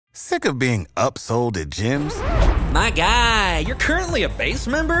Sick of being upsold at gyms? My guy, you're currently a base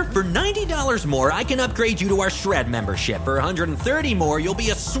member? For $90 more, I can upgrade you to our Shred membership. For $130 more, you'll be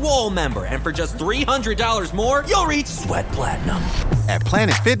a Swole member. And for just $300 more, you'll reach Sweat Platinum. At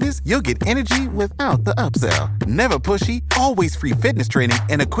Planet Fitness, you'll get energy without the upsell. Never pushy, always free fitness training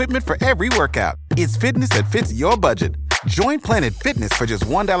and equipment for every workout. It's fitness that fits your budget. Join Planet Fitness for just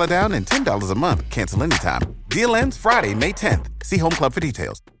 $1 down and $10 a month. Cancel anytime. Deal ends Friday, May 10th. See Home Club for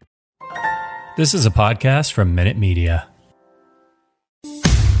details. This is a podcast from Minute Media.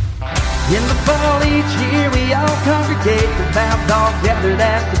 In the fall each year we all congregate. The bound dogs gathered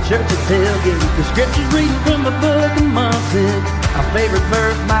at the church's tailgate. The scriptures reading from the book of Munson. Our favorite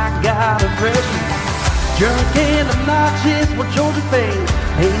verse, my God, a freshman. Drunk and obnoxious, we're Georgia fans.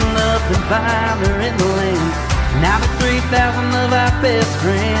 Ain't nothing finer in the land. Now the 3,000 of our best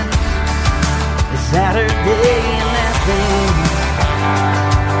friends. It's Saturday in Athens.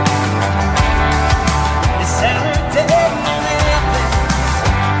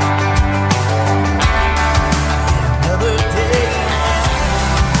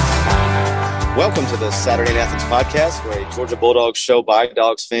 Welcome to the Saturday in Athens podcast, where a Georgia Bulldogs show by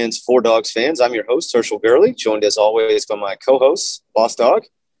Dogs fans for Dogs fans. I'm your host, Herschel Gurley, joined as always by my co-host, Boss Dog.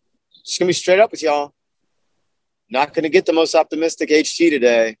 Just going to be straight up with y'all. Not going to get the most optimistic HT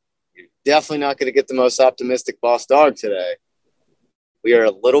today. You're definitely not going to get the most optimistic Boss Dog today. We are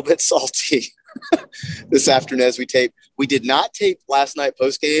a little bit salty this afternoon as we tape. We did not tape last night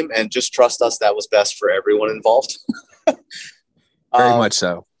post-game, and just trust us, that was best for everyone involved. Very much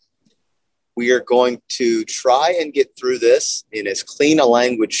so. We are going to try and get through this in as clean a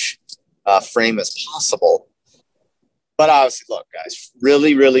language frame as possible. But obviously, look, guys,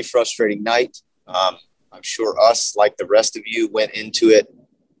 really, really frustrating night. I'm sure us, like the rest of you, went into it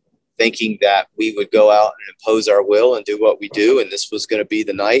thinking that we would go out and impose our will and do what we do. And this was going to be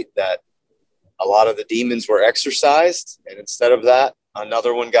the night that a lot of the demons were exorcised. And instead of that,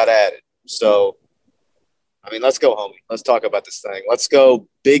 another one got added. So, I mean, let's go, homie. Let's talk about this thing. Let's go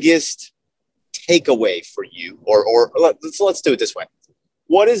biggest takeaway for you, or let's do it this way.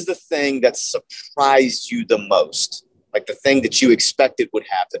 What is the thing that surprised you the most? Like the thing that you expected would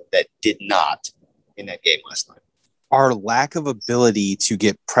happen that did not in that game last night? Our lack of ability to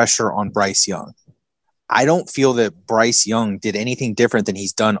get pressure on Bryce Young. I don't feel that Bryce Young did anything different than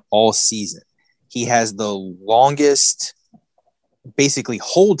he's done all season. He has the longest basically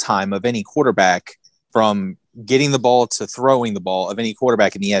hold time of any quarterback from getting the ball to throwing the ball of any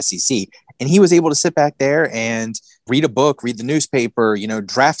quarterback in the SEC. And he was able to sit back there and read a book, read the newspaper,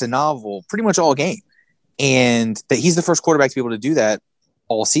 draft a novel pretty much all game. And that he's the first quarterback to be able to do that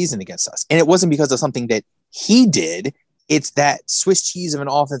all season against us. And it wasn't because of something that he did. It's that Swiss cheese of an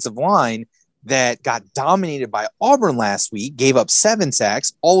offensive line that got dominated by Auburn last week, gave up 7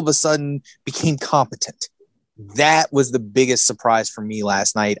 sacks, all of a sudden became competent. That was the biggest surprise for me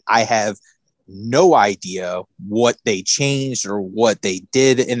last night. I have no idea what they changed or what they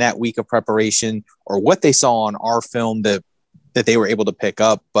did in that week of preparation or what they saw on our film that they were able to pick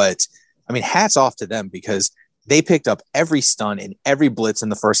up. But I mean, hats off to them, because they picked up every stunt and every blitz in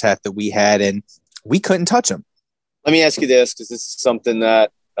the first half that we had, and we couldn't touch them. Let me ask you this, because this is something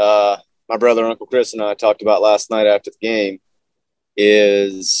that my brother, Uncle Chris, and I talked about last night after the game,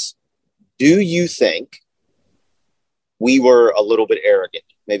 is do you think we were a little bit arrogant,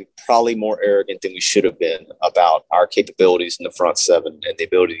 maybe probably more arrogant than we should have been, about our capabilities in the front seven and the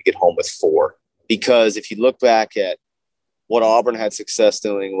ability to get home with 4? Because if you look back at what Auburn had success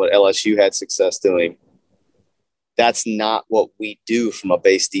doing, what LSU had success doing, that's not what we do from a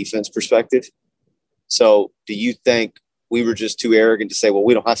base defense perspective. So do you think we were just too arrogant to say, well,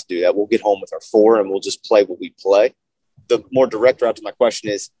 we don't have to do that. We'll get home with our 4 and we'll just play what we play? The more direct route to my question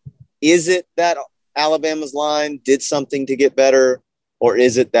is it that Alabama's line did something to get better, or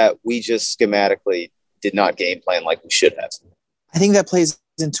is it that we just schematically did not game plan like we should have? I think that plays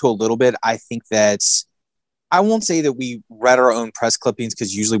into a little bit. I think that I won't say that we read our own press clippings,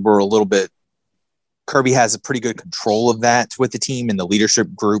 because usually we're a little bit – Kirby has a pretty good control of that with the team, and the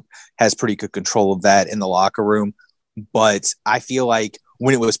leadership group has pretty good control of that in the locker room. But I feel like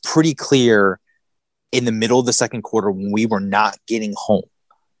when it was pretty clear in the middle of the second quarter when we were not getting home,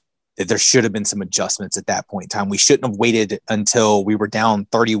 that there should have been some adjustments at that point in time. We shouldn't have waited until we were down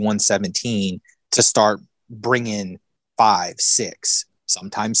 31-17 to start bringing 5, 6,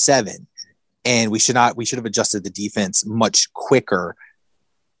 sometimes 7. And we should have adjusted the defense much quicker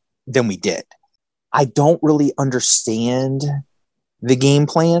than we did. I don't really understand the game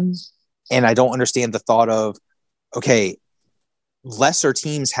plan, and I don't understand the thought of, okay, lesser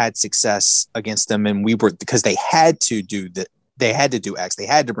teams had success against them, and we were, because they had to do they had to do X. They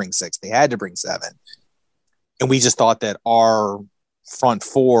had to bring 6. They had to bring 7. And we just thought that our front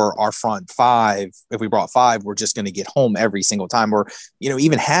 4, our front 5, if we brought 5, we're just going to get home every single time, or,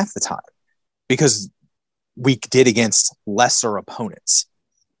 even half the time, because we did against lesser opponents.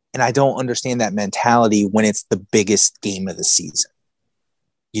 And I don't understand that mentality when it's the biggest game of the season.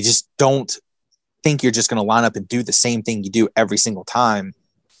 You just don't think you're just going to line up and do the same thing you do every single time.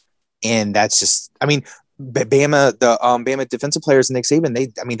 And that's just, Bama, the Bama defensive players, Nick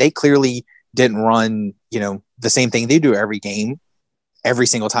Saban, they clearly didn't run, the same thing they do every game, every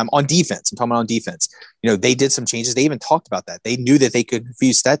single time on defense. I'm talking about on defense. They did some changes. They even talked about that. They knew that they could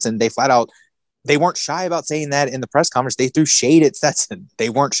confuse Stetson. They flat out, they weren't shy about saying that in the press conference. They threw shade at Stetson. They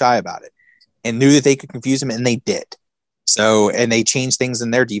weren't shy about it and knew that they could confuse him, and they did. So, and they changed things in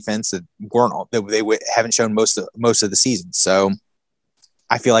their defense that haven't shown most of the season. So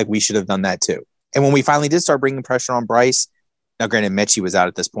I feel like we should have done that too. And when we finally did start bringing pressure on Bryce, now granted Mechie was out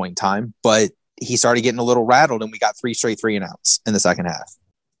at this point in time, but he started getting a little rattled, and we got 3 straight 3-and-outs in the second half.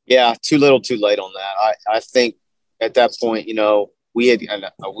 Yeah, too little, too late on that. I think at that point,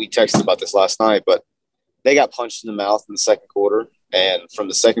 we texted about this last night, but they got punched in the mouth in the second quarter. And from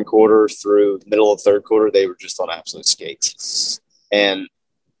the second quarter through the middle of the third quarter, they were just on absolute skates. And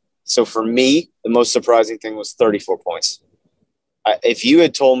so for me, the most surprising thing was 34 points. If you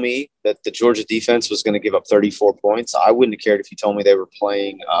had told me that the Georgia defense was going to give up 34 points, I wouldn't have cared if you told me they were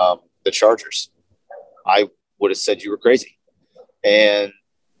playing the Chargers. I would have said you were crazy. And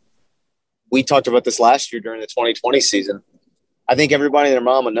we talked about this last year during the 2020 season. I think everybody and their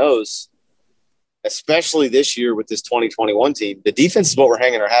mama knows, especially this year with this 2021 team, the defense is what we're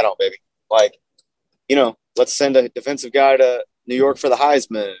hanging our hat on, baby. Let's send a defensive guy to New York for the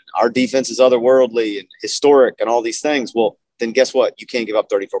Heisman. Our defense is otherworldly and historic and all these things. Well, then guess what? You can't give up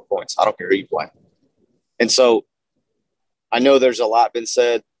 34 points. I don't care who you play. And so I know there's a lot been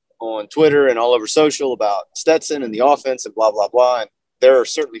said on Twitter and all over social about Stetson and the offense and blah, blah, blah. And there are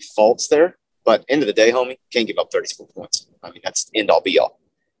certainly faults there. But end of the day, homie, can't give up 34 points. That's end all be all.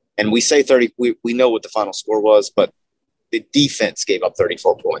 And we say 30, we know what the final score was, but the defense gave up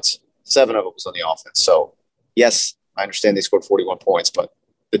 34 points. 7 of it was on the offense. So, yes, I understand they scored 41 points, but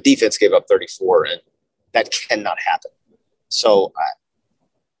the defense gave up 34, and that cannot happen. So,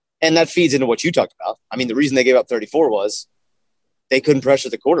 and that feeds into what you talked about. The reason they gave up 34 was they couldn't pressure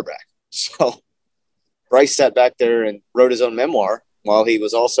the quarterback. So, Bryce sat back there and wrote his own memoir while he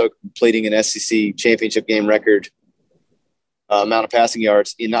was also completing an SEC championship game record amount of passing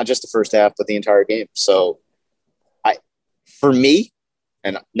yards in not just the first half, but the entire game. So for me,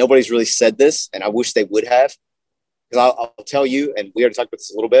 and nobody's really said this, and I wish they would have, because I'll tell you, and we already talked about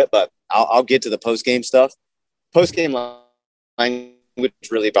this a little bit, but I'll get to the post-game stuff. Post-game language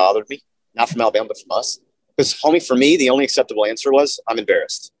really bothered me, not from Alabama, but from us. Because, homie, for me, the only acceptable answer was, I'm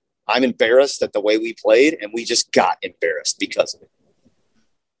embarrassed. I'm embarrassed at the way we played, and we just got embarrassed because of it.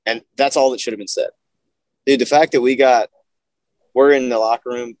 And that's all that should have been said. Dude, the fact that we're in the locker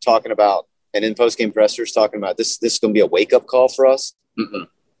room talking about, and in post-game pressers talking about this is going to be a wake-up call for us.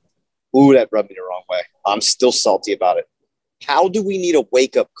 Ooh, that rubbed me the wrong way. I'm still salty about it. How do we need a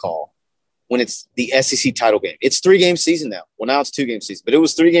wake-up call when it's the SEC title game? It's 3-game season now. Well, now it's 2-game season, but it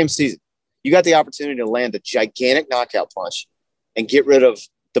was 3-game season. You got the opportunity to land a gigantic knockout punch and get rid of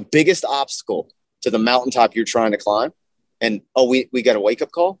the biggest obstacle to the mountaintop you're trying to climb. And, we got a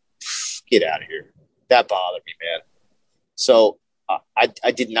wake-up call? Get out of here. That bothered me, man. So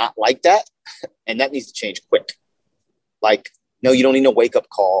I did not like that, and that needs to change quick. No, you don't need a wake-up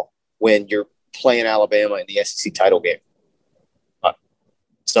call when you're playing Alabama in the SEC title game.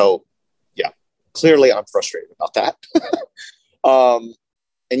 So, yeah, clearly I'm frustrated about that. And,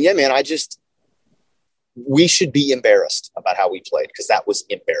 yeah, man, we should be embarrassed about how we played, because that was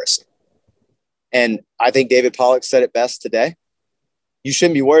embarrassing. And I think David Pollack said it best today. You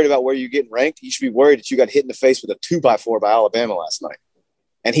shouldn't be worried about where you're getting ranked. You should be worried that you got hit in the face with a 2x4 by Alabama last night.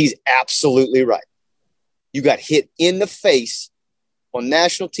 And he's absolutely right. You got hit in the face on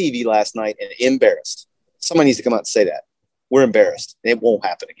national TV last night and embarrassed. Somebody needs to come out and say that. We're embarrassed. It won't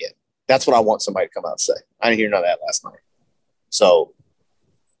happen again. That's what I want somebody to come out and say. I didn't hear none of that last night. So,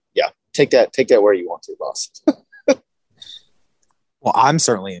 yeah, take that where you want to, boss. Well, I'm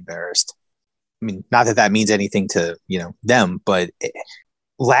certainly embarrassed. Not that means anything to, them, but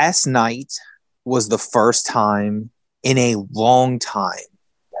last night was the first time in a long time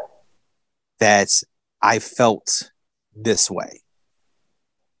that I felt this way.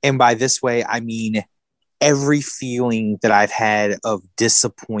 And by this way, I mean every feeling that I've had of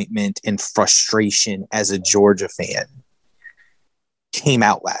disappointment and frustration as a Georgia fan came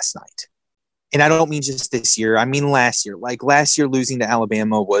out last night. and I don't mean just this year, I mean last year. Like last year, losing to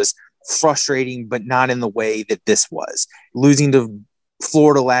Alabama was frustrating, but not in the way that this was. Losing to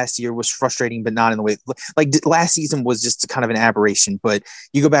Florida last year was frustrating, but not in the way like last season was just kind of an aberration. But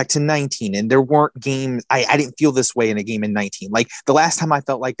you go back to 19 and there weren't games. I didn't feel this way in a game in 19. Like the last time I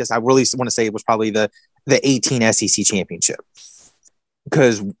felt like this, I really want to say it was probably the 18 SEC championship,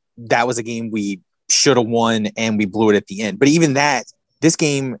 because that was a game we should have won and we blew it at the end. But even that, this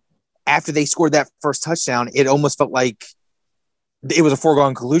game, after they scored that first touchdown, it almost felt like it was a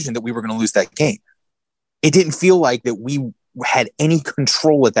foregone conclusion that we were going to lose that game. It didn't feel like that we had any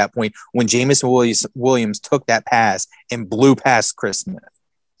control at that point when Jameson Williams took that pass and blew past Chris Smith.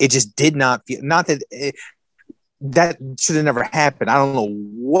 It just did not feel, not that that should have never happened. I don't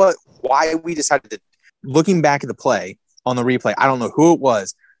know why we decided to, looking back at the play on the replay, I don't know who it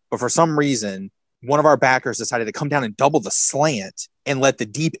was, but for some reason, one of our backers decided to come down and double the slant and let the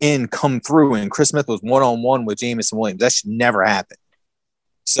deep end come through. And Chris Smith was one-on-one with Jameson Williams. That should never happen.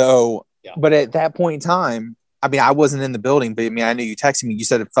 So, yeah. But at that point in time, I mean, I wasn't in the building, but I mean, I knew you texted me. You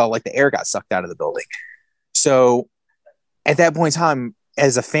said it felt like the air got sucked out of the building. So at that point in time,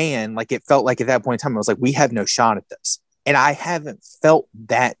 as a fan, like it felt like at that point in time, I was like, we have no shot at this. And I haven't felt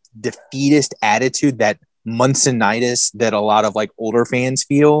that defeatist attitude, that Munsonitis that a lot of like older fans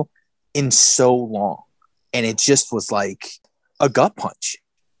feel in so long. And it just was like a gut punch.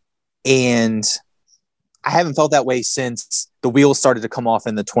 And I haven't felt that way since the wheels started to come off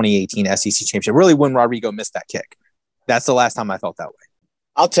in the 2018 SEC championship. Really, when Rodrigo missed that kick. That's the last time I felt that way.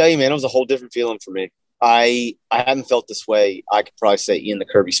 I'll tell you, man, it was a whole different feeling for me. I haven't felt this way, I could probably say, in the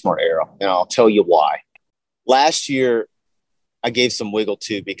Kirby Smart era. And I'll tell you why. Last year, I gave some wiggle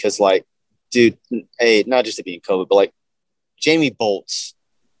too, because like, dude, hey, not just to be in COVID, but like Jamie bolts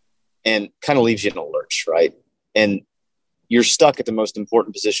and kind of leaves you in a lurch, right? And you're stuck at the most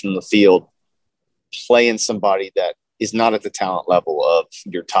important position in the field, playing somebody that is not at the talent level of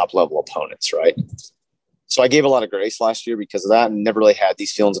your top level opponents, right? So I gave a lot of grace last year because of that and never really had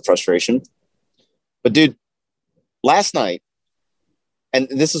these feelings of frustration. But dude, last night, and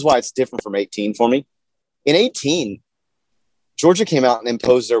this is why it's different from 18 for me. In 18, Georgia came out and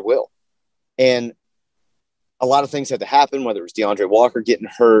imposed their will. And a lot of things had to happen, whether it was DeAndre Walker getting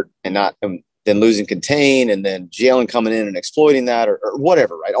hurt and then losing contain, and then Jalen coming in and exploiting that or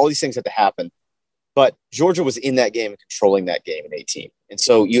whatever, right? All these things had to happen. But Georgia was in that game and controlling that game in 18. And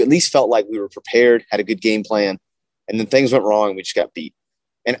so you at least felt like we were prepared, had a good game plan, and then things went wrong and we just got beat.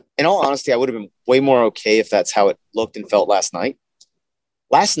 And in all honesty, I would have been way more okay if that's how it looked and felt last night.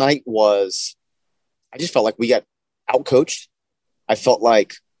 Last night I just felt like we got outcoached. I felt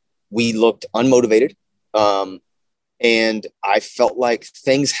like we looked unmotivated. And I felt like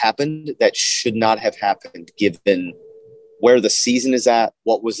things happened that should not have happened given where the season is at,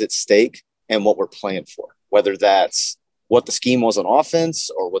 what was at stake, and what we're playing for, whether that's what the scheme was on offense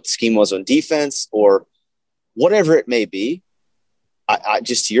or what the scheme was on defense or whatever it may be. I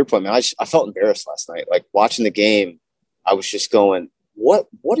just, to your point, man, I felt embarrassed last night. Like watching the game, I was just going, what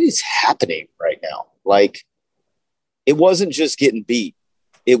is happening right now? Like it wasn't just getting beat.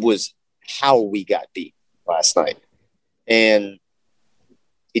 It was how we got beat last night. And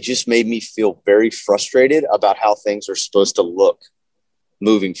it just made me feel very frustrated about how things are supposed to look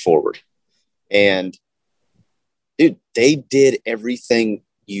moving forward. And dude, they did everything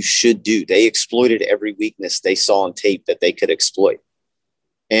you should do. They exploited every weakness they saw on tape that they could exploit.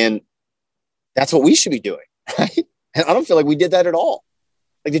 And that's what we should be doing, right? And I don't feel like we did that at all.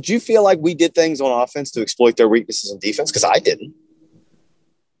 Like, did you feel like we did things on offense to exploit their weaknesses on defense? Because I didn't.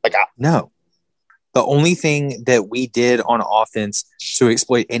 No. The only thing that we did on offense to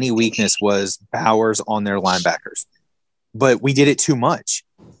exploit any weakness was Bowers on their linebackers. But we did it too much.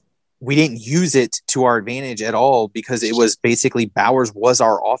 We didn't use it to our advantage at all because it was basically Bowers was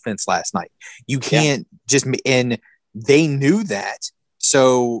our offense last night. You can't and they knew that.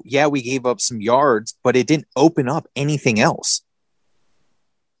 So, yeah, we gave up some yards, but it didn't open up anything else.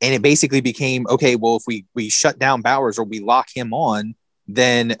 And it basically became, okay, well, if we shut down Bowers or we lock him on,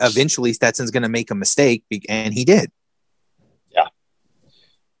 then eventually Stetson's going to make a mistake, and he did. Yeah.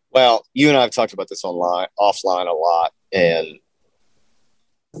 Well, you and I have talked about this offline a lot, and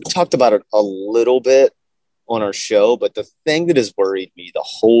we talked about it a little bit on our show, but the thing that has worried me the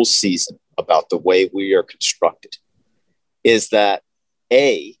whole season about the way we are constructed is that,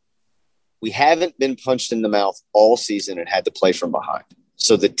 A, we haven't been punched in the mouth all season and had to play from behind.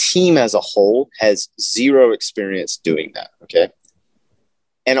 So the team as a whole has zero experience doing that, okay?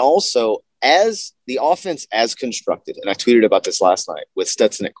 And also, as the offense as constructed, and I tweeted about this last night with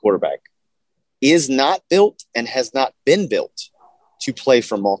Stetson at quarterback, is not built and has not been built to play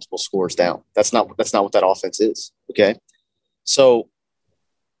from multiple scores down. That's not what that offense is. Okay. So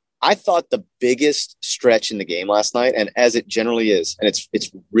I thought the biggest stretch in the game last night, and as it generally is, and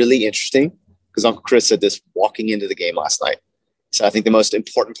it's really interesting because Uncle Chris said this walking into the game last night. So I think the most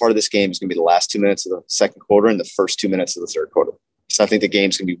important part of this game is going to be the last 2 minutes of the second quarter and the first 2 minutes of the third quarter. So I think the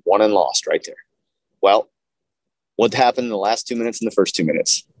game's going to be won and lost right there. Well, what happened in the last 2 minutes and the first 2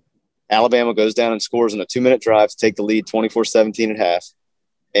 minutes? Alabama goes down and scores in a 2-minute drive to take the lead 24-17 at half.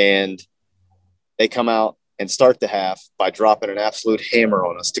 And they come out and start the half by dropping an absolute hammer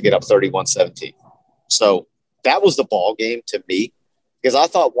on us to get up 31-17. So that was the ball game to me, because I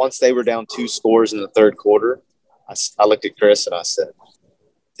thought once they were down 2 scores in the third quarter, I looked at Chris and I said,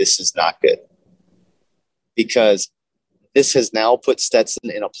 this is not good, because this has now put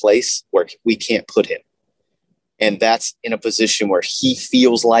Stetson in a place where we can't put him. And that's in a position where he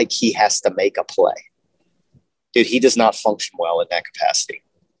feels like he has to make a play. Dude, he does not function well in that capacity.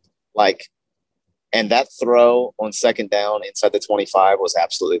 And that throw on second down inside the 25 was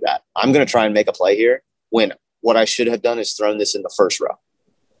absolutely that. I'm going to try and make a play here when what I should have done is thrown this in the first row.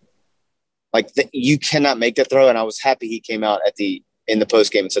 You cannot make that throw. And I was happy he came out in the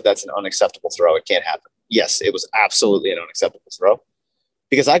post game and said, that's an unacceptable throw. It can't happen. Yes, it was absolutely an unacceptable throw,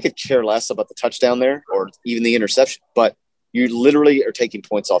 because I could care less about the touchdown there or even the interception, but you literally are taking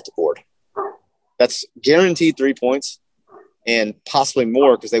points off the board. That's guaranteed 3 points. And possibly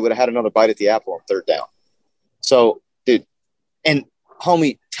more, because they would have had another bite at the apple on third down. So, dude, and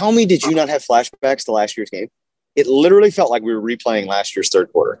homie, tell me, did you not have flashbacks to last year's game? It literally felt like we were replaying last year's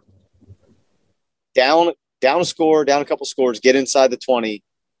third quarter. Down a score, down a couple scores, get inside the 20,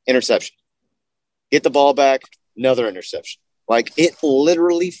 interception. Get the ball back, another interception. It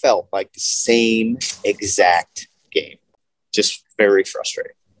literally felt like the same exact game. Just very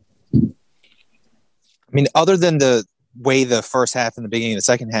frustrating. I mean, other than the way the first half and the beginning of the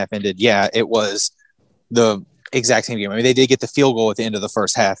second half ended, yeah, it was the exact same game. I mean, they did get the field goal at the end of the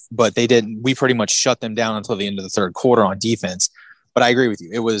first half, but we pretty much shut them down until the end of the third quarter on defense. But I agree with you.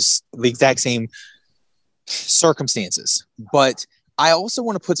 It was the exact same circumstances. But I also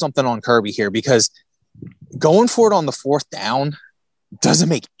want to put something on Kirby here, because going for it on the fourth down doesn't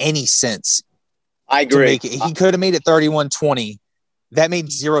make any sense. I agree. He could have made it 31-20. That made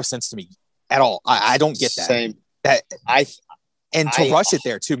zero sense to me at all. I don't get that. Same. To rush it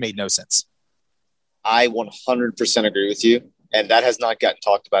there too made no sense. I 100% agree with you, and that has not gotten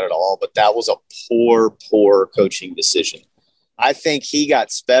talked about at all. But that was a poor coaching decision. I think he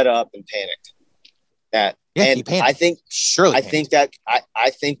got sped up and panicked. He panicked. I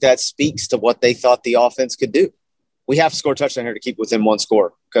think that speaks to what they thought the offense could do. We have to score a touchdown here to keep within one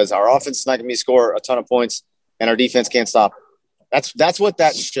score, because our offense is not going to score a ton of points, and our defense can't stop it. That's what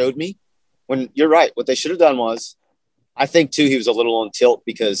that showed me. When you're right, what they should have done was, I think too, he was a little on tilt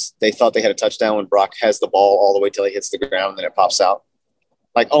because they thought they had a touchdown when Brock has the ball all the way till he hits the ground and then it pops out.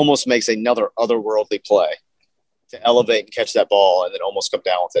 Almost makes another otherworldly play to elevate and catch that ball and then almost come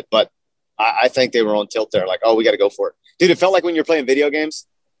down with it. But I think they were on tilt there. We got to go for it. Dude, it felt like when you're playing video games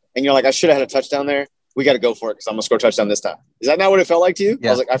and you're like, I should have had a touchdown there. We got to go for it because I'm going to score a touchdown this time. Is that not what it felt like to you?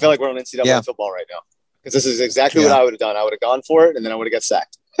 Yeah. I feel like we're on NCAA football right now, because this is exactly what I would have done. I would have gone for it, and then I would have got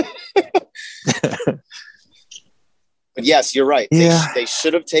sacked. But yes, you're right. Yeah. They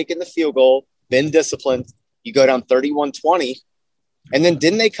should have taken the field goal, been disciplined. You go down 31-20, and then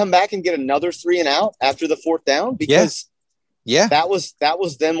didn't they come back and get another 3 and out after the fourth down? Because that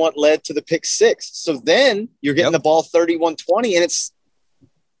was then what led to the pick 6. So then you're getting the ball 31-20, and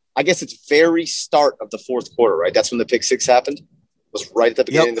I guess it's very start of the fourth quarter, right? That's when the pick 6 happened. It was right at the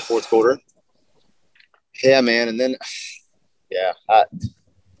beginning of the fourth quarter. Yeah, man. And then,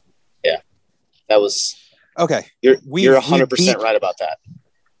 that was okay. You're 100% right about that.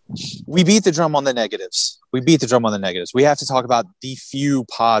 We beat the drum on the negatives. We have to talk about the few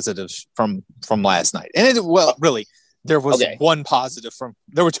positives from last night. And really, there was one positive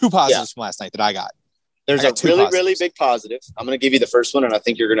there were 2 positives from last night that I got. There's a really big positive. I'm going to give you the first one, and I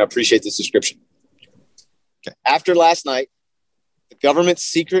think you're going to appreciate this description. Okay. After last night, the government's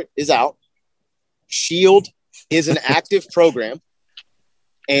secret is out. SHIELD is an active program,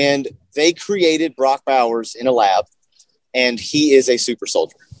 and they created Brock Bowers in a lab, and he is a super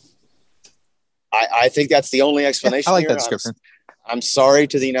soldier. I think that's the only explanation. I like that description. I'm sorry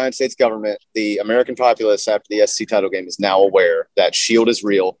to the United States government. The American populace after the SEC title game is now aware that SHIELD is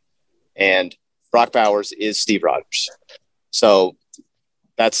real, and Brock Bowers is Steve Rogers. So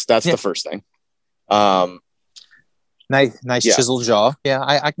that's the first thing. Nice chiseled jaw. Yeah,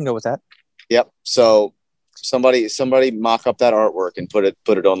 I can go with that. Yep. So somebody mock up that artwork and put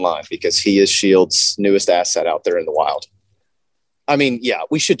it online, because he is SHIELD's newest asset out there in the wild. I mean, yeah,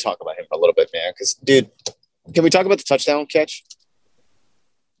 we should talk about him a little bit, man. Because, dude, can we talk about the touchdown catch?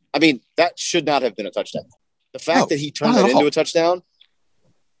 I mean, that should not have been a touchdown. The fact that he turned that into a touchdown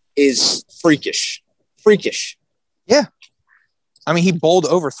is freakish. Freakish. Yeah. I mean, he bowled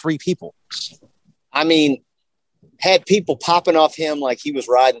over 3 people. I mean, had people popping off him like he was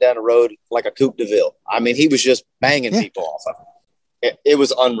riding down the road like a Coupe de Ville. I mean, he was just banging people off of him. It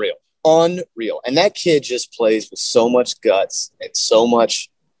was unreal. Unreal. And that kid just plays with so much guts and so much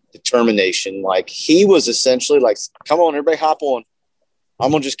determination. Like, he was essentially like, come on, everybody hop on. I'm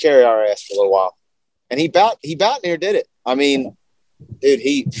going to just carry our ass for a little while. And he about near did it. I mean, dude,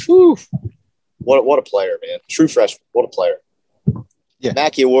 what a player, man. True freshman. What a player. Yeah.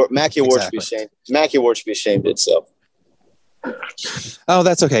 Mackey Award should be ashamed. Mackey Award should be ashamed of itself. Oh,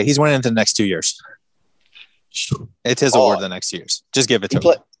 that's okay. He's winning it the next 2 years. It's his award the next 2 years. Just give it to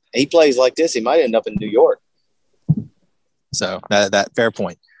him. He plays like this, he might end up in New York. So that fair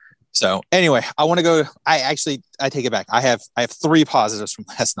point. So anyway, I want to go. I take it back. I have 3 positives from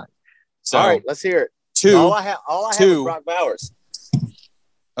last night. So all right, let's hear it. 2. All I have is Brock Bowers.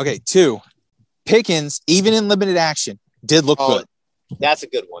 Okay, 2. Pickens, even in limited action, did look good. That's a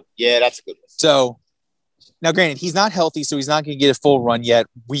good one. Yeah, that's a good one. So now, granted, he's not healthy, so he's not going to get a full run yet.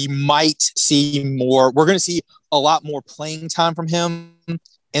 We might see more. We're going to see a lot more playing time from him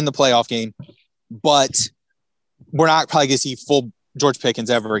in the playoff game, but we're not probably going to see full George Pickens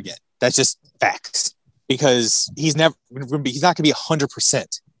ever again. That's just facts, because he's not going to be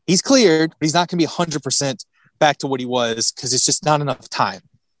 100%. He's cleared, but he's not going to be 100% back to what he was, because it's just not enough time.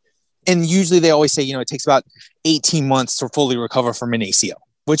 And usually they always say, it takes about 18 months to fully recover from an ACL,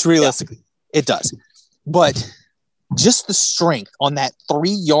 which realistically it does. But just the strength on that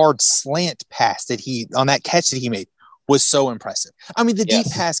 3-yard slant pass on that catch that he made was so impressive. I mean, the deep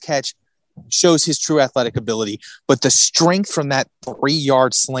pass catch shows his true athletic ability, but the strength from that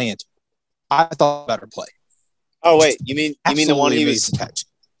 3-yard slant, I thought better play. Oh, wait, you mean the one he was catch?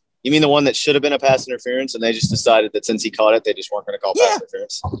 You mean the one that should have been a pass interference, and they just decided that since he caught it, they just weren't going to call pass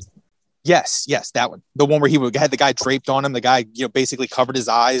interference? Yes, that one. The one where he had the guy draped on him. The guy, basically covered his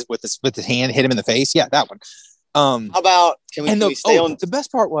eyes with his hand, hit him in the face. Yeah, that one. How about can we stay on? The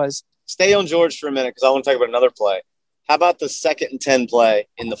best part was stay on George for a minute, because I want to talk about another play. How about the 2nd and 10 play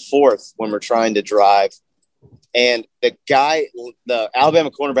in the 4th when we're trying to drive, and the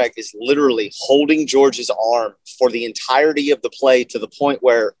Alabama cornerback is literally holding George's arm for the entirety of the play, to the point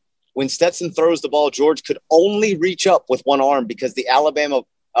where when Stetson throws the ball, George could only reach up with one arm because the Alabama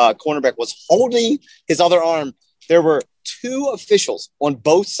cornerback was holding his other arm. There were 2 officials on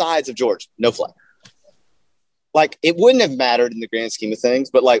both sides of George. No flag. Like, it wouldn't have mattered in the grand scheme of things,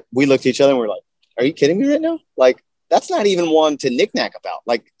 but like, we looked at each other and we're like, are you kidding me right now? Like, that's not even one to knick-knack about.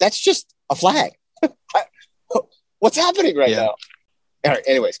 Like, that's just a flag. What's happening right now? All right,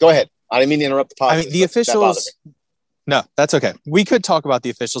 anyways, go ahead. I didn't mean to interrupt the podcast. I mean, the officials. No, that's okay. We could talk about the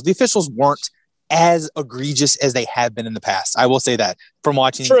officials. The officials weren't as egregious as they have been in the past. I will say that from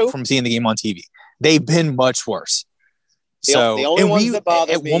seeing the game on TV. They've been much worse. The only ones that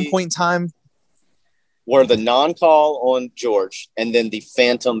bothered me at one point in time were the non-call on George and then the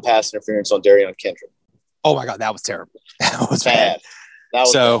phantom pass interference on Darion Kendrick. Oh my God, that was terrible. That was bad. That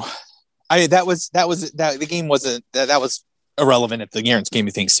was irrelevant if the Aaron scheme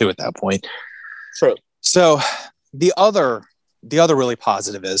of things too at that point. True. So the other really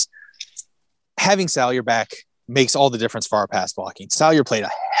positive is having Salyer back makes all the difference for our pass blocking. Salyer played a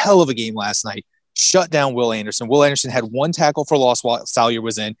hell of a game last night, shut down Will Anderson. Will Anderson had 1 tackle for loss while Salyer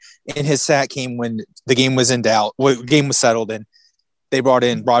was in, and his sack came when the game was in doubt. The game was settled, and they brought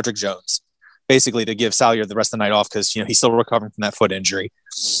in Broderick Jones, basically to give Salyer the rest of the night off, because he's still recovering from that foot injury.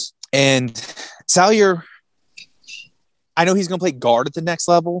 And Salyer, I know he's going to play guard at the next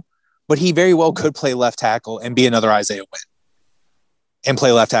level, but he very well could play left tackle and be another Isaiah Wynn and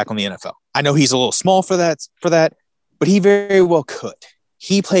play left tackle in the NFL. I know he's a little small for that, but he very well could.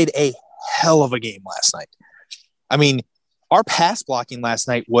 He played a hell of a game last night. I mean, our pass blocking last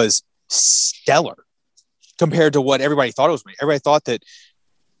night was stellar compared to what everybody thought it was. Everybody thought that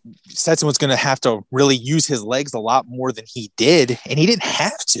Stetson was going to have to really use his legs a lot more than he did, and he didn't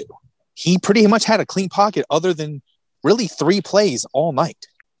have to. He pretty much had a clean pocket other than really 3 plays all night.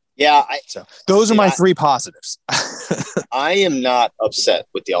 Yeah. So those are my 3 positives. I am not upset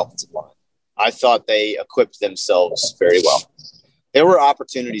with the offensive line. I thought they equipped themselves very well. There were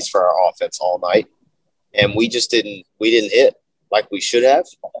opportunities for our offense all night, and we didn't hit like we should have,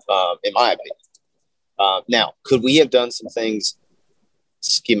 in my opinion. Now, could we have done some things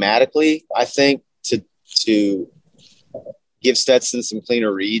schematically, I think, to give Stetson some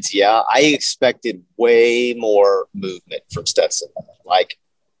cleaner reads. Yeah, I expected way more movement from Stetson, like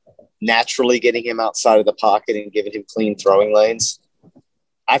naturally getting him outside of the pocket and giving him clean throwing lanes.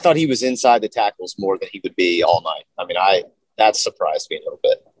 I thought he was inside the tackles more than he would be all night. I mean, that surprised me a little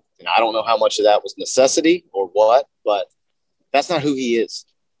bit. And I don't know how much of that was necessity or what, but that's not who he is.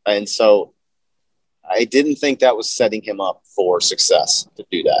 And so I didn't think that was setting him up for success to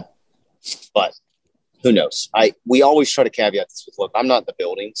do that. But who knows? We always try to caveat this with, look, I'm not in the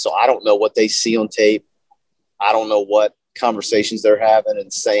building, so I don't know what they see on tape. I don't know what conversations they're having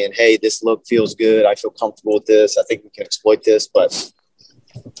and saying, hey, this look feels good. I feel comfortable with this. I think we can exploit this. But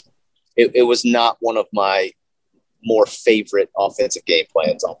it was not one of my more favorite offensive game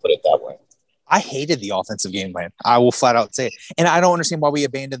plans. I'll put it that way. I hated the offensive game plan. I will flat out say it. And I don't understand why we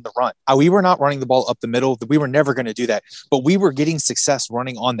abandoned the run. We were not running the ball up the middle. We were never going to do that. But we were getting success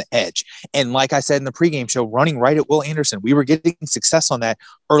running on the edge. And like I said in the pregame show, running right at Will Anderson, we were getting success on that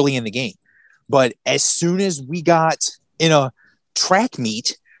early in the game. But as soon as we got in a track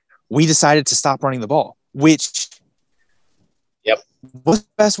meet, we decided to stop running the ball, which was the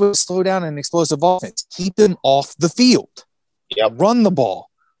best way to slow down an explosive offense. Keep them off the field. Run the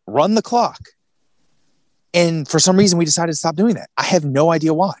ball. Run the clock. And for some reason, we decided to stop doing that. I have no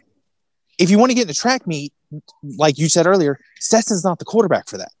idea why. If you want to get in a track meet, like you said earlier, Stetson's not the quarterback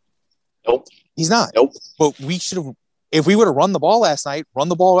for that. Nope. He's not. Nope. But we should have, if we would have run the ball last night, run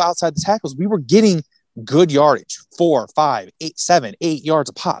the ball outside the tackles, we were getting good yardage, 4, 5, 8, 7, 8 yards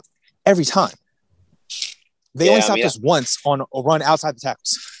a pop every time. They only stopped us once on a run outside the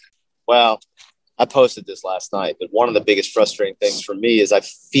tackles. Well, I posted this last night, but one of the biggest frustrating things for me is I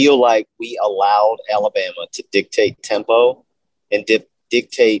feel like we allowed Alabama to dictate tempo and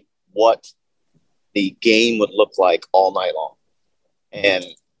dictate what the game would look like all night long. And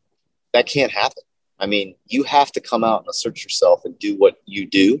that can't happen. I mean, you have to come out and assert yourself and do what you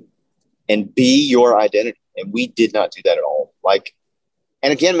do and be your identity. And we did not do that at all.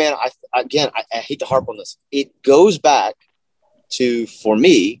 And again, man, I hate to harp on this. It goes back to, for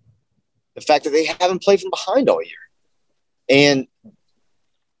me, the fact that they haven't played from behind all year. And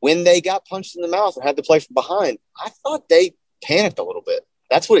when they got punched in the mouth and had to play from behind, I thought they panicked a little bit.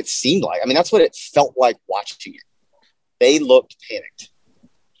 That's what it seemed like. I mean, that's what it felt like watching it. They looked panicked.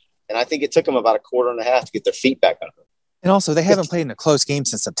 And I think it took them about a quarter and a half to get their feet back under them. And also, they haven't played in a close game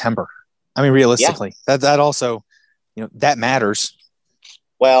since September. I mean, realistically, that also, that matters.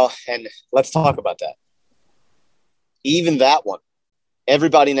 Well, and let's talk about that. Even that one,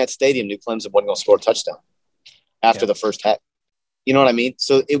 everybody in that stadium knew Clemson wasn't going to score a touchdown after the first half. You know what I mean?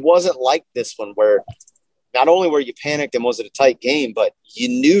 So it wasn't like this one where not only were you panicked and was it a tight game, but you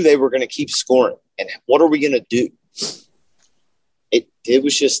knew they were going to keep scoring. And what are we going to do? It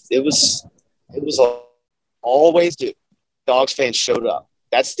was always do. Dawgs fans showed up.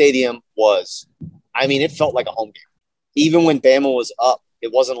 That stadium was, it felt like a home game. Even when Bama was up,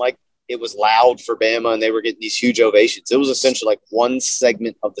 it wasn't like it was loud for Bama and they were getting these huge ovations. It was essentially like one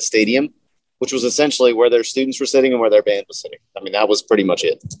segment of the stadium, which was essentially where their students were sitting and where their band was sitting. I mean, that was pretty much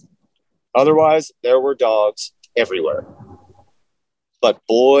it. Otherwise, there were dogs everywhere. But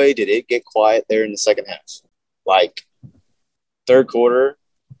boy, did it get quiet there in the second half. Third quarter,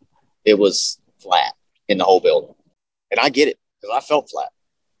 it was flat in the whole building. And I get it because I felt flat.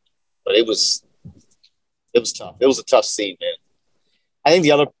 But it was tough. It was a tough scene, man. I think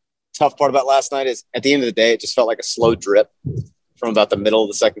the other tough part about last night is at the end of the day, it just felt like a slow drip from about the middle of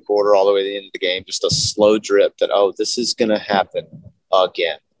the second quarter all the way to the end of the game. Just a slow drip that, this is going to happen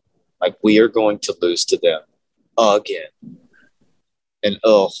again. We are going to lose to them again. And,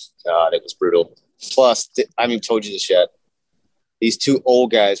 oh, God, it was brutal. Plus, I haven't even told you this yet. These two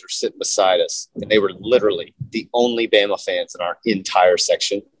old guys were sitting beside us, and they were literally the only Bama fans in our entire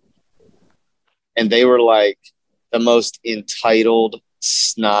section. And they were like the most entitled,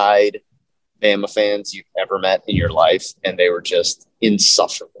 snide Bama fans you've ever met in your life. And they were just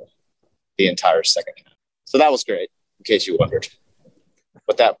insufferable the entire second half. So that was great, in case you wondered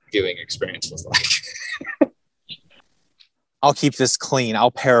what that viewing experience was like. I'll keep this clean.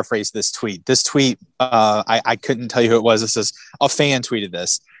 I'll paraphrase this tweet. This tweet, I couldn't tell you who it was. This is a fan tweeted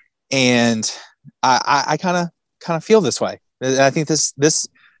this. And I kind of feel this way. I think this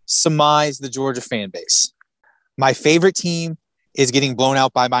surmise the Georgia fan base. My favorite team is getting blown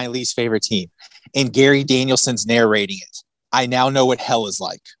out by my least favorite team. And Gary Danielson's narrating it. I now know what hell is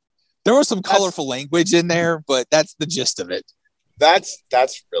like. There was some colorful language in there, but that's the gist of it. That's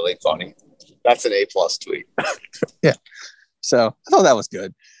really funny. That's an A+ tweet. Yeah. So I thought that was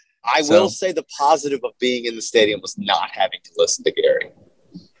good. I will say the positive of being in the stadium was not having to listen to Gary.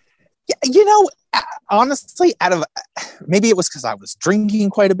 honestly, maybe it was because I was drinking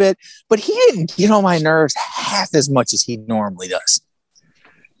quite a bit, but he didn't get on my nerves half as much as he normally does.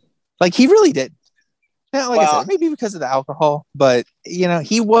 Like, he really did. Now, like I said, maybe because of the alcohol, but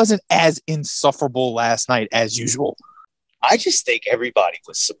he wasn't as insufferable last night as usual. I just think everybody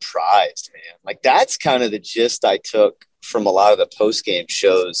was surprised, man. Like, that's kind of the gist I took from a lot of the post-game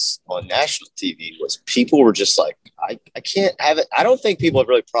shows on national TV was people were just like, I can't have it. I don't think people have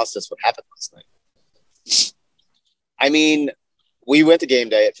really processed what happened last night. I mean, we went to game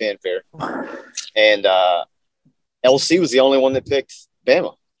day at Fanfare, and LC was the only one that picked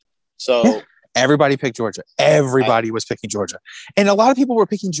Bama. So everybody picked Georgia. Everybody was picking Georgia. And a lot of people were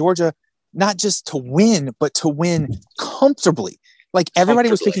picking Georgia not just to win, but to win comfortably. Like, everybody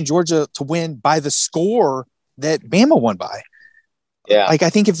was picking Georgia to win by the score that Bama won by. Yeah. Like, I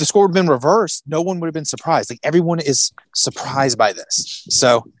think if the score had been reversed, no one would have been surprised. Like, everyone is surprised by this.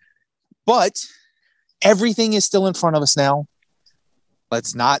 So, but everything is still in front of us now.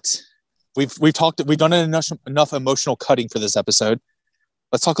 Let's not. We've done enough emotional cutting for this episode.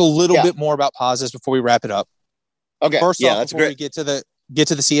 Let's talk a little bit more about positives before we wrap it up. Okay. First off, before we get to the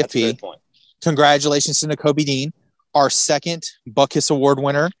CFP, congratulations to Nakobe Dean, our second Buckus Award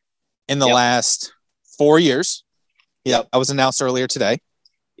winner in the last 4 years. Yeah, I was announced earlier today.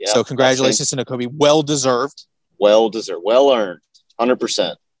 Yep. So congratulations to Nakobe. Well deserved. Well earned.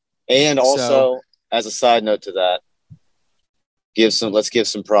 100%. And also, as a side note to that, let's give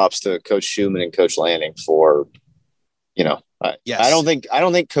some props to Coach Schumann and Coach Lanning for, I don't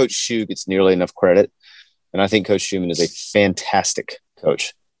think Coach Schu gets nearly enough credit. And I think Coach Schumann is a fantastic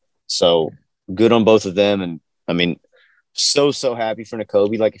coach. So good on both of them. And I mean, so happy for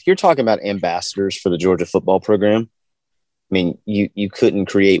Nakobe. Like, if you're talking about ambassadors for the Georgia football program, I mean, you couldn't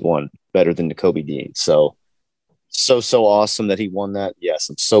create one better than Nakobe Dean. So awesome that he won that. Yes,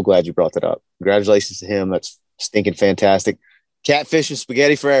 I'm so glad you brought that up. Congratulations to him. That's stinking fantastic. Catfish and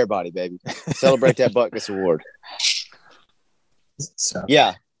spaghetti for everybody, baby. Celebrate that Buckus Award. So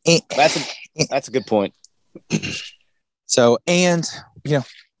yeah, that's a good point. So, and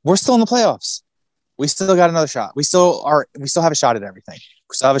we're still in the playoffs. We still got another shot. We still have a shot at everything.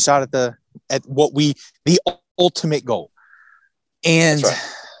 We still have a shot at the ultimate goal. And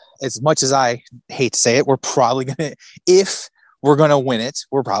as much as I hate to say it, if we're gonna win it,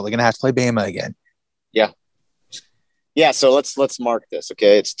 we're probably gonna have to play Bama again. Yeah. So let's mark this.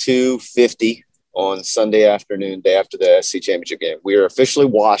 Okay, it's 2:50 on Sunday afternoon, day after the SEC championship game. We are officially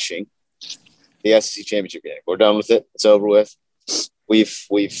washing the SEC championship game. We're done with it. It's over with.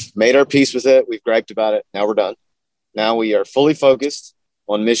 We've made our peace with it. We've griped about it. Now we're done. Now we are fully focused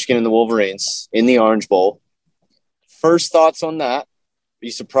on Michigan and the Wolverines in the Orange Bowl. First thoughts on that? Are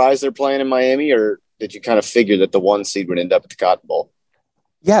you surprised they're playing in Miami, or did you kind of figure that the 1 seed would end up at the Cotton Bowl?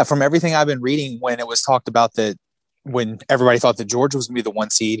 Yeah, from everything I've been reading, when it was talked about that, when everybody thought that Georgia was going to be the 1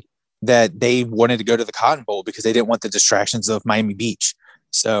 seed, that they wanted to go to the Cotton Bowl because they didn't want the distractions of Miami Beach.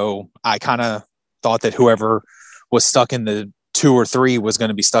 So I kind of thought that whoever was stuck in the 2 or 3 was going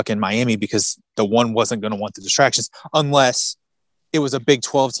to be stuck in Miami because the 1 wasn't going to want the distractions, unless it was a Big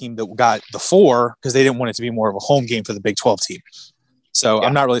 12 team that got the 4 because they didn't want it to be more of a home game for the Big 12 team. So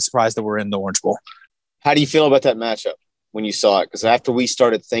I'm not really surprised that we're in the Orange Bowl. How do you feel about that matchup when you saw it? Because after we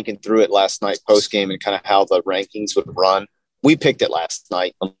started thinking through it last night post-game and kind of how the rankings would run, we picked it last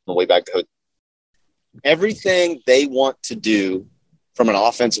night on the way back to Hood. Everything they want to do from an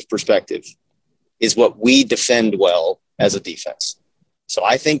offensive perspective is what we defend well as a defense. So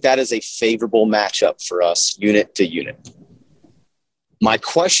I think that is a favorable matchup for us unit to unit. My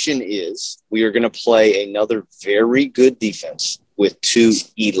question is, we are going to play another very good defense with 2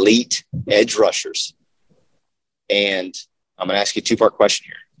 elite edge rushers. And I'm going to ask you a 2-part question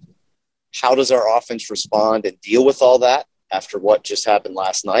here. How does our offense respond and deal with all that after what just happened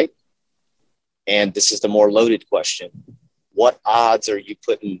last night? And this is the more loaded question. What odds are you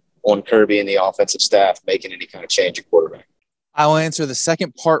putting on Kirby and the offensive staff making any kind of change at quarterback? I will answer the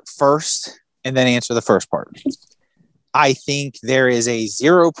second part first and then answer the first part. I think there is a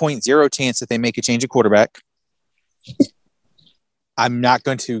 0.0 chance that they make a change at quarterback. I'm not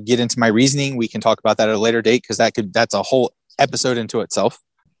going to get into my reasoning. We can talk about that at a later date because that's a whole episode into itself.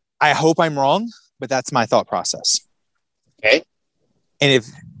 I hope I'm wrong, but that's my thought process. Okay. And if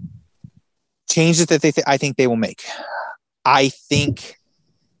changes that I think they will make, I think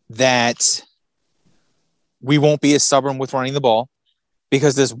that we won't be as stubborn with running the ball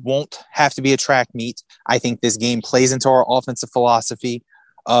because this won't have to be a track meet. I think this game plays into our offensive philosophy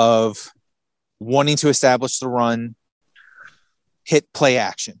of wanting to establish the run, hit play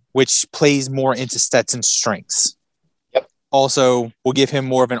action, which plays more into Stetson's strengths. Yep. also will give him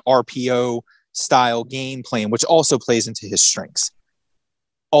more of an RPO style game plan, which also plays into his strengths.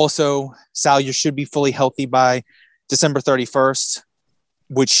 Also, Salyer should be fully healthy by December 31st,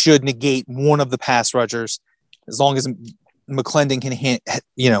 which should negate one of the pass rushers as long as McClendon can,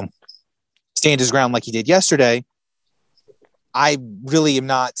 stand his ground like he did yesterday. I really am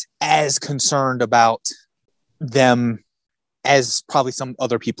not as concerned about them as probably some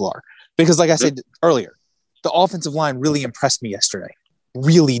other people are. Because like I said earlier, the offensive line really impressed me yesterday.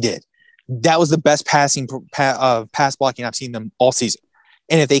 Really did. That was the best pass blocking I've seen them all season.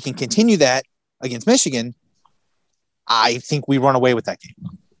 And if they can continue that against Michigan, I think we run away with that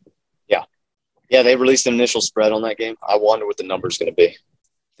game. Yeah. Yeah, they released an initial spread on that game. I wonder what the number's going to be.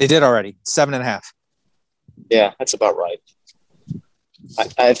 They did already. 7.5. Yeah, that's about right.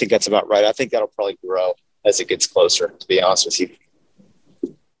 I think that's about right. I think that'll probably grow as it gets closer, to be honest with you.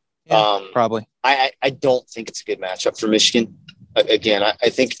 Yeah, probably. I don't think it's a good matchup for Michigan. Again, I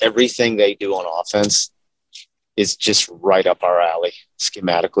think everything they do on offense is just right up our alley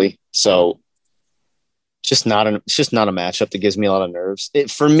schematically. So it's just not a matchup that gives me a lot of nerves.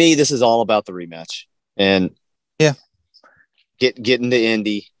 For me, this is all about the rematch and getting to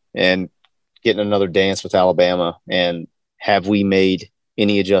Indy and getting another dance with Alabama. And have we made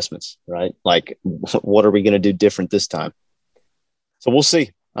any adjustments, right? Like, what are we going to do different this time? So we'll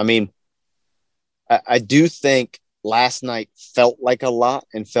see. I mean, I do think last night felt like a lot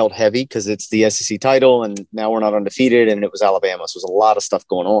and felt heavy because it's the SEC title and now we're not undefeated and it was Alabama. So there's a lot of stuff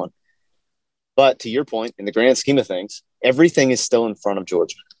going on. But to your point, in the grand scheme of things, everything is still in front of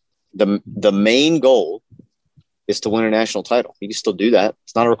Georgia. The main goal is to win a national title. You can still do that.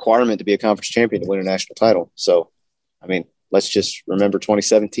 It's not a requirement to be a conference champion to win a national title. So, I mean, let's just remember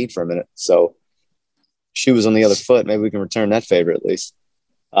 2017 for a minute. So shoe was on the other foot. Maybe we can return that favor at least.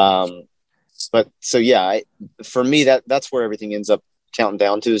 But so, yeah, for me, that's where everything ends up counting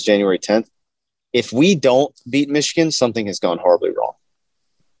down to is January 10th. If we don't beat Michigan, something has gone horribly wrong.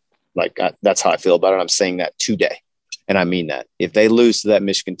 Like, that's how I feel about it. I'm saying that today. And I mean that. If they lose to that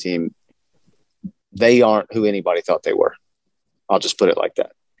Michigan team, they aren't who anybody thought they were. I'll just put it like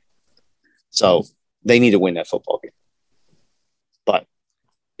that. So they need to win that football game. But,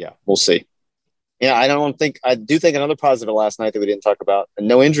 yeah, we'll see. Yeah, I do think another positive last night that we didn't talk about, and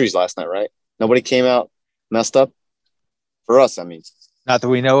no injuries last night, right? Nobody came out messed up for us. I mean, not that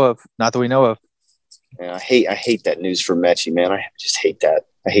we know of. Yeah, I hate that news for Mechie, man. I just hate that.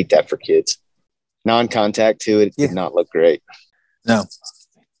 I hate that for kids. Non-contact too. It did not look great. No,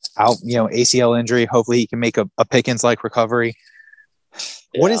 ACL injury. Hopefully he can make a Pickens-like recovery.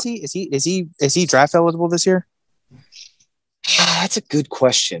 Yeah. What is he? Is he draft eligible this year? That's a good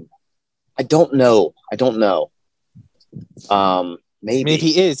question. I don't know. Maybe. I mean, if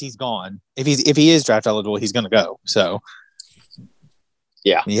he is, he's gone. If he is draft eligible, he's going to go. So,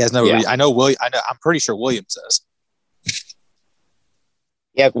 yeah, he has no. Yeah. I know. I'm pretty sure Williams says.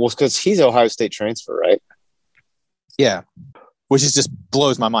 Yeah, well, because he's Ohio State transfer, right? Yeah, which just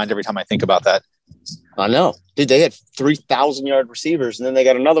blows my mind every time I think about that. I know, dude. They had 3,000-yard receivers, and then they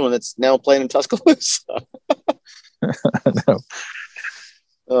got another one that's now playing in Tuscaloosa. I know.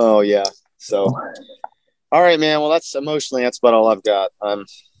 Oh yeah. So. All right, man. Well, that's about all I've got.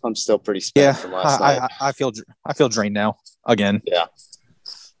 I'm still pretty spent from last night. I feel drained now again. Yeah.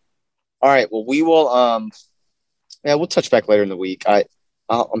 All right. Well, we will. We'll touch back later in the week.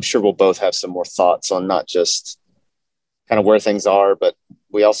 I'm sure we'll both have some more thoughts on not just kind of where things are, but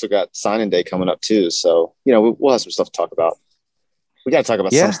we also got signing day coming up too. So we'll have some stuff to talk about. We got to talk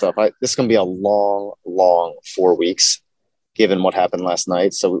about some stuff. This is going to be a long 4 weeks, given what happened last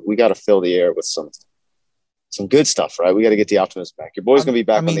night. So we got to fill the air with some good stuff, right? We got to get the optimism back. Your boy's going to be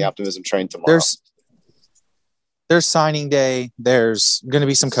back on the optimism train tomorrow. There's signing day. There's going to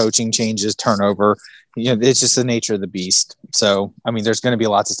be some coaching changes, turnover. It's just the nature of the beast. So, I mean, there's going to be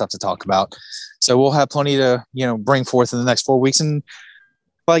lots of stuff to talk about. So we'll have plenty to, bring forth in the next 4 weeks. And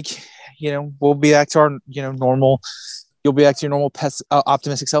we'll be back to our, normal, you'll be back to your normal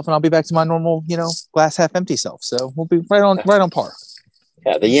optimistic self, and I'll be back to my normal, glass half empty self. So we'll be right on par.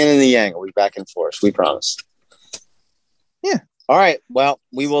 Yeah. The yin and the yang will be back in force. We promise. Yeah. All right. Well,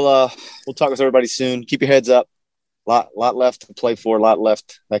 we will. We'll talk with everybody soon. Keep your heads up. Lot left to play for. A lot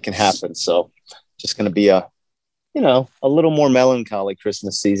left that can happen. So, just going to be a little more melancholy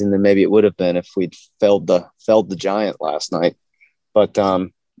Christmas season than maybe it would have been if we'd felled the giant last night. But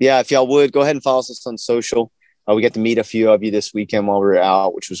if y'all would go ahead and follow us on social. We got to meet a few of you this weekend while we were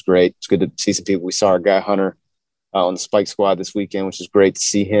out, which was great. It's good to see some people. We saw our guy Hunter on the Spike Squad this weekend, which is great to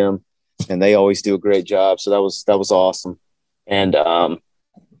see him. And they always do a great job. So that was awesome. And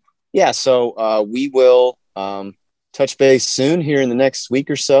so we will touch base soon here in the next week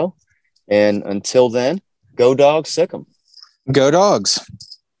or so. And until then, go Dawgs, Succumb. Go Dawgs.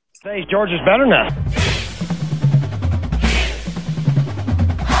 Hey, George is better now.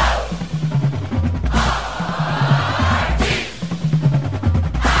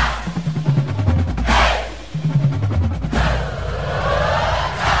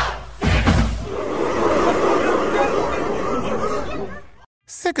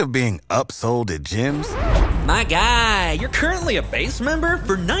 Sick of being upsold at gyms? My guy, you're currently a base member?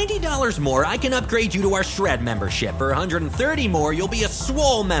 For $90 more, I can upgrade you to our Shred membership. For $130 more, you'll be a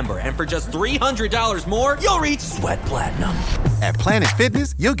Swole member. And for just $300 more, you'll reach Sweat Platinum. At Planet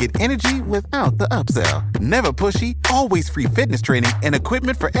Fitness, you'll get energy without the upsell. Never pushy, always free fitness training and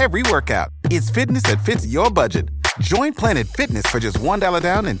equipment for every workout. It's fitness that fits your budget. Join Planet Fitness for just $1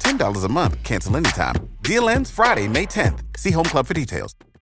 down and $10 a month. Cancel anytime. Deal ends Friday, May 10th. See Home Club for details.